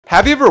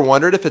Have you ever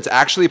wondered if it's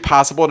actually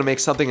possible to make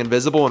something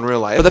invisible in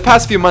real life? For the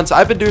past few months,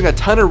 I've been doing a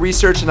ton of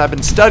research and I've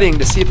been studying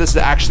to see if this is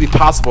actually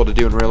possible to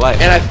do in real life.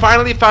 And I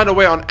finally found a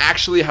way on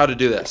actually how to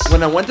do this.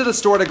 When I went to the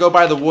store to go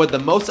buy the wood, the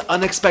most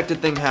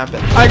unexpected thing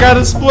happened. I got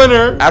a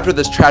splinter. After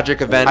this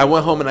tragic event, I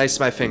went home and iced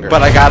my finger.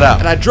 But I got up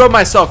and I drove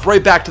myself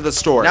right back to the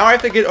store. Now I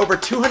have to get over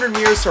 200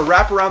 mirrors to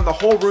wrap around the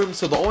whole room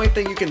so the only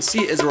thing you can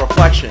see is a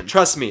reflection.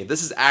 Trust me,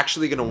 this is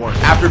actually gonna work.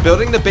 After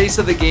building the base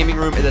of the gaming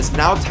room, it is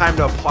now time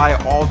to apply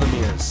all the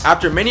mirrors.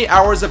 After many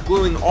hours of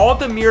gluing all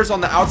the mirrors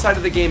on the outside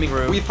of the gaming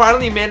room, we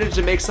finally managed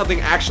to make something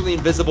actually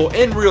invisible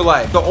in real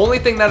life. The only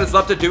thing that is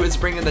left to do is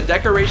bring in the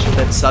decoration.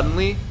 Then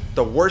suddenly,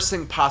 the worst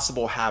thing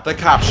possible happened.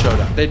 The cops showed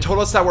up. They told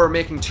us that we were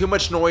making too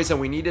much noise and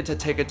we needed to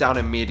take it down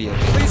immediately.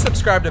 Please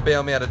subscribe to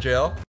bail me out of jail.